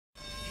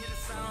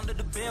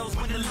the bells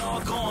when the law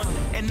gone,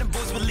 and the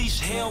boys release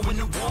hell when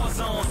the war's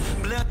on.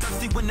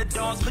 Bloodthirsty when the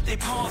dogs put their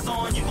paws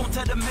on. You gon'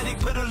 tell the medic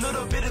put a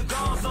little bit of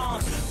gauze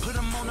on. Put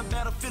them on the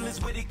battlefield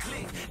is where they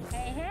click.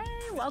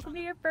 Hey, welcome to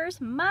your first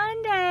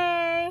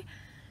Monday.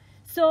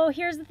 So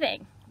here's the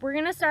thing. We're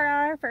gonna start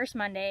our first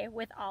Monday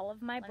with all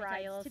of my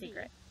bridal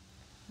secret.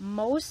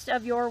 Most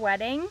of your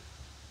wedding,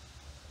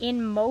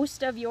 in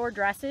most of your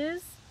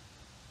dresses,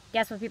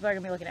 guess what people are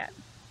gonna be looking at?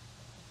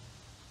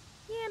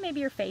 Yeah, maybe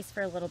your face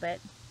for a little bit,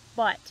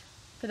 but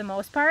for the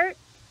most part,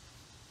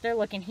 they're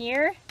looking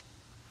here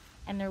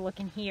and they're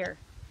looking here.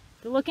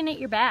 They're looking at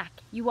your back.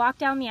 You walk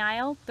down the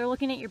aisle, they're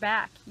looking at your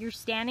back. You're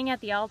standing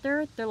at the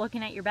altar, they're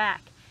looking at your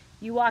back.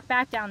 You walk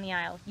back down the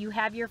aisle, you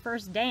have your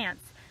first dance.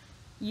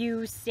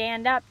 You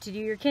stand up to do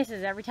your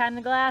kisses every time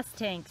the glass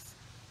tinks.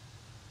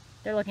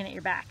 They're looking at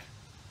your back.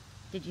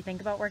 Did you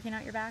think about working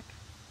out your back?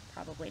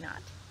 Probably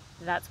not.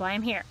 That's why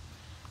I'm here.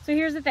 So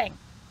here's the thing.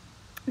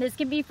 This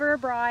can be for a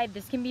bride.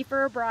 This can be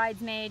for a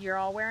bridesmaid. You're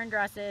all wearing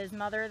dresses.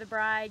 Mother of the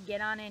bride,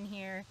 get on in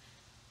here.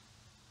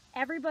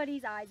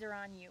 Everybody's eyes are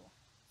on you.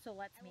 So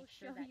let's make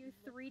sure that you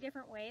 3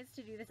 different ways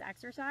to do this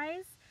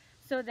exercise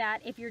so that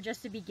if you're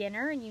just a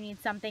beginner and you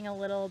need something a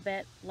little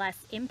bit less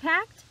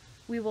impact,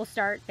 we will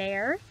start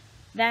there.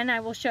 Then I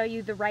will show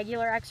you the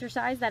regular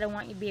exercise that I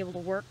want you to be able to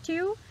work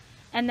to.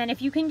 And then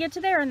if you can get to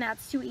there and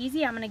that's too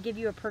easy, I'm going to give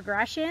you a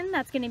progression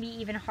that's going to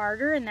be even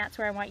harder, and that's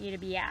where I want you to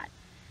be at.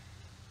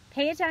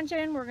 Pay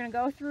attention. We're going to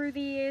go through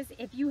these.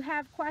 If you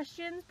have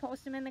questions,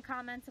 post them in the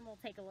comments and we'll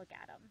take a look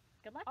at them.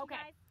 Good luck, okay,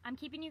 guys. I'm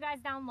keeping you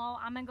guys down low.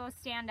 I'm going to go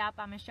stand up.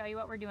 I'm going to show you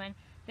what we're doing.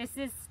 This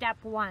is step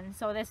 1.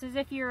 So this is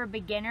if you're a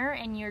beginner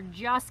and you're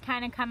just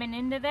kind of coming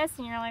into this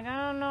and you're like,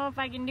 I don't know if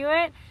I can do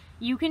it.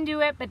 You can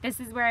do it, but this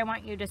is where I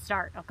want you to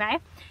start, okay?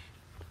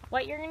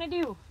 What you're going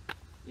to do,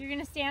 you're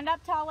going to stand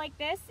up tall like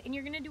this, and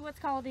you're going to do what's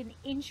called an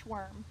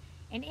inchworm.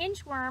 An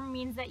inchworm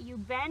means that you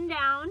bend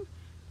down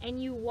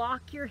and you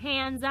walk your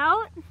hands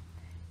out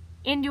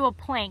into a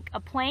plank. A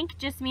plank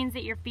just means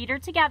that your feet are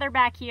together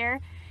back here,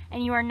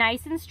 and you are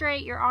nice and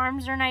straight, your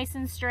arms are nice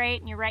and straight,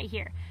 and you're right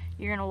here.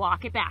 You're going to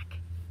walk it back,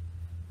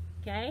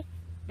 okay?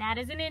 That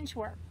is an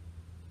inchworm.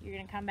 You're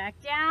going to come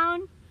back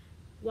down,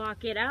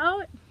 walk it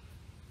out,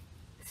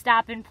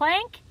 stop in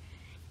plank,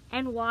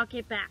 and walk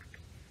it back.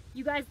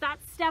 You guys,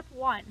 that's step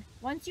 1.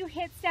 Once you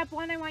hit step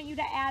 1, I want you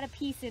to add a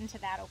piece into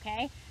that,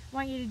 okay? I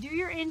want you to do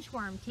your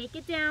inchworm. Take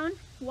it down,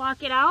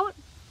 walk it out,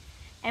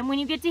 and when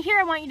you get to here,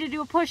 I want you to do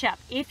a push-up.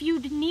 If you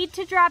need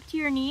to drop to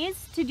your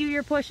knees to do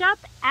your push-up,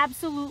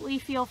 absolutely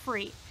feel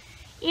free.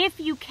 If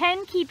you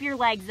can keep your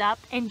legs up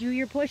and do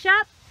your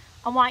push-up,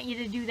 I want you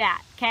to do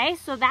that, okay?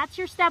 So that's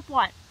your step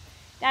 1.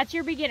 That's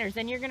your beginners.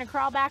 Then you're going to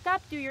crawl back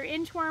up, do your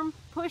inchworm,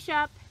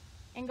 push-up,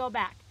 and go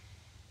back.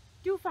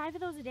 Do 5 of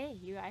those a day,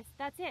 you guys.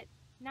 That's it.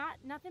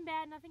 Nothing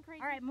bad, nothing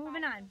crazy. All right,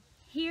 moving on.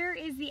 Here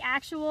is the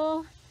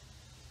actual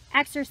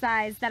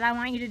exercise that I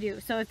want you to do.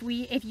 So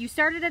if you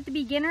started at the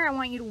beginner, I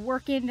want you to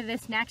work into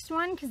this next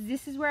one, because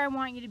this is where I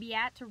want you to be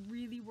at to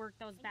really work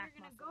those back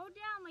muscles. You're going to go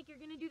down like you're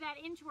going to do that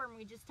inchworm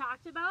we just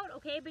talked about,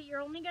 okay? But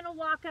you're only going to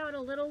walk out a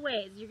little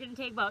ways. You're going to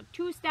take about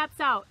 2 steps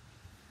out.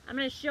 I'm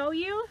going to show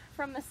you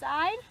from the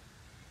side.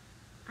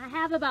 I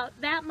have about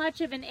that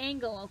much of an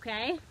angle,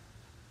 okay?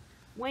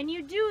 When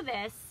you do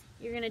this,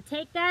 you're going to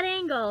take that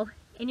angle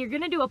and you're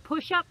going to do a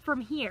push-up from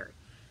here.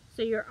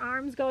 So your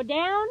arms go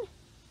down,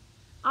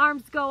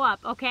 arms go up,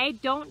 okay?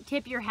 Don't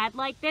tip your head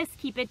like this.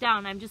 Keep it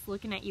down. I'm just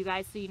looking at you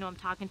guys so you know I'm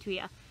talking to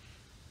you.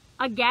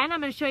 Again, I'm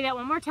going to show you that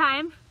one more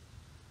time.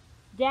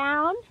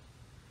 Down,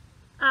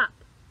 up,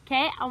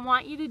 okay? I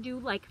want you to do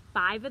like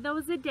 5 of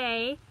those a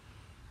day,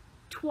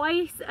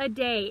 twice a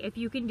day if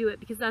you can do it,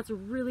 because that's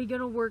really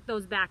going to work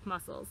those back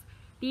muscles.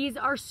 These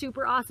are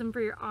super awesome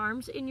for your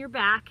arms and your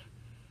back.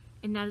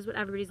 And that is what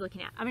everybody's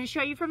looking at. I'm going to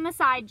show you from the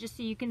side just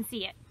so you can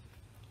see it.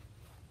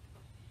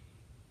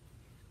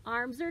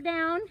 Arms are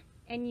down,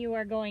 and you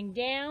are going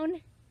down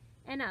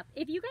and up.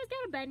 If you guys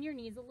got to bend your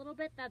knees a little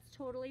bit, that's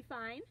totally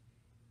fine.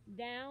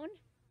 Down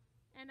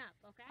and up,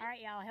 okay? All right,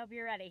 y'all, I hope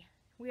you're ready.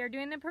 We are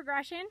doing the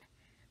progression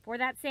for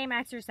that same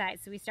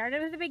exercise. So we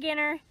started with the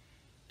beginner.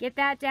 Get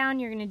that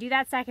down. You're going to do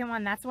that second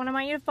one. That's the one I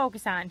want you to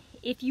focus on.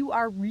 If you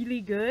are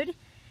really good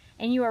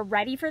and you are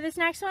ready for this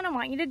next one, I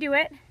want you to do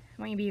it.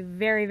 I want you to be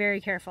very, very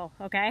careful,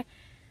 okay?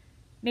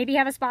 Maybe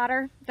have a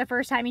spotter the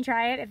first time you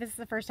try it, if it's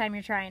the first time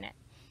you're trying it.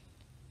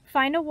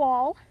 Find a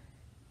wall,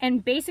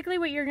 and basically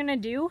what you're gonna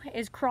do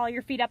is crawl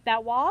your feet up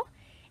that wall,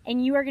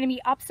 and you are gonna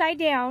be upside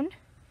down,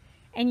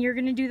 and you're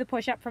gonna do the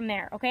push-up from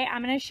there, okay?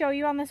 I'm gonna show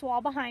you on this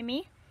wall behind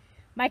me.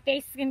 My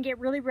face is gonna get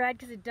really red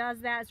because it does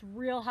that. It's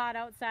real hot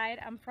outside.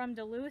 I'm from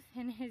Duluth,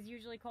 and it's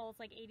usually cold.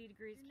 It's like 80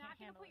 degrees. You're not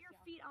gonna put your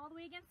feet all the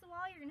way against the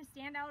wall. You're gonna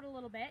stand out a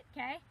little bit,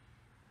 okay?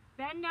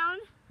 Bend down,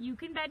 you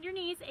can bend your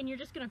knees, and you're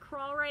just gonna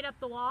crawl right up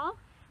the wall.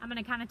 I'm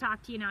gonna kind of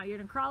talk to you now. You're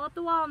gonna crawl up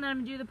the wall, and then I'm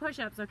gonna do the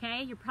push-ups,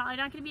 okay? You're probably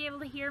not gonna be able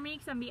to hear me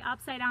because I'm gonna be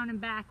upside down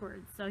and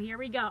backwards. So here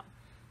we go.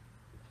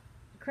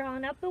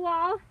 Crawling up the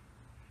wall,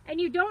 and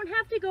you don't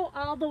have to go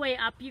all the way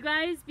up, you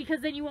guys,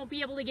 because then you won't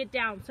be able to get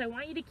down. So I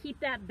want you to keep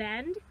that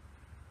bend,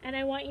 and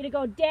I want you to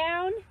go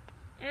down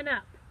and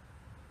up.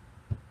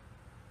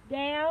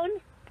 Down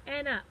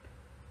and up.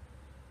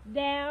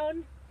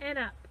 Down and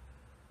up.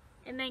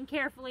 And then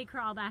carefully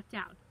crawl back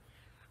down.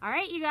 All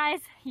right, you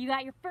guys, you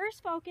got your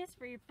first focus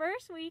for your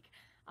first week.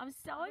 I'm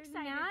so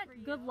excited for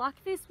you. Good luck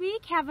this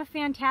week. Have a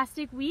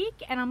fantastic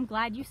week, and I'm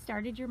glad you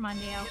started your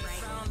Monday out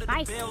right.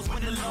 Bye.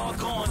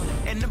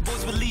 And the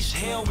boys release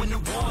hell when the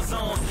war's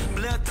on.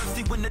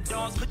 Bloodthirsty when the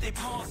dogs put their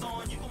paws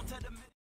on. You gon' tell the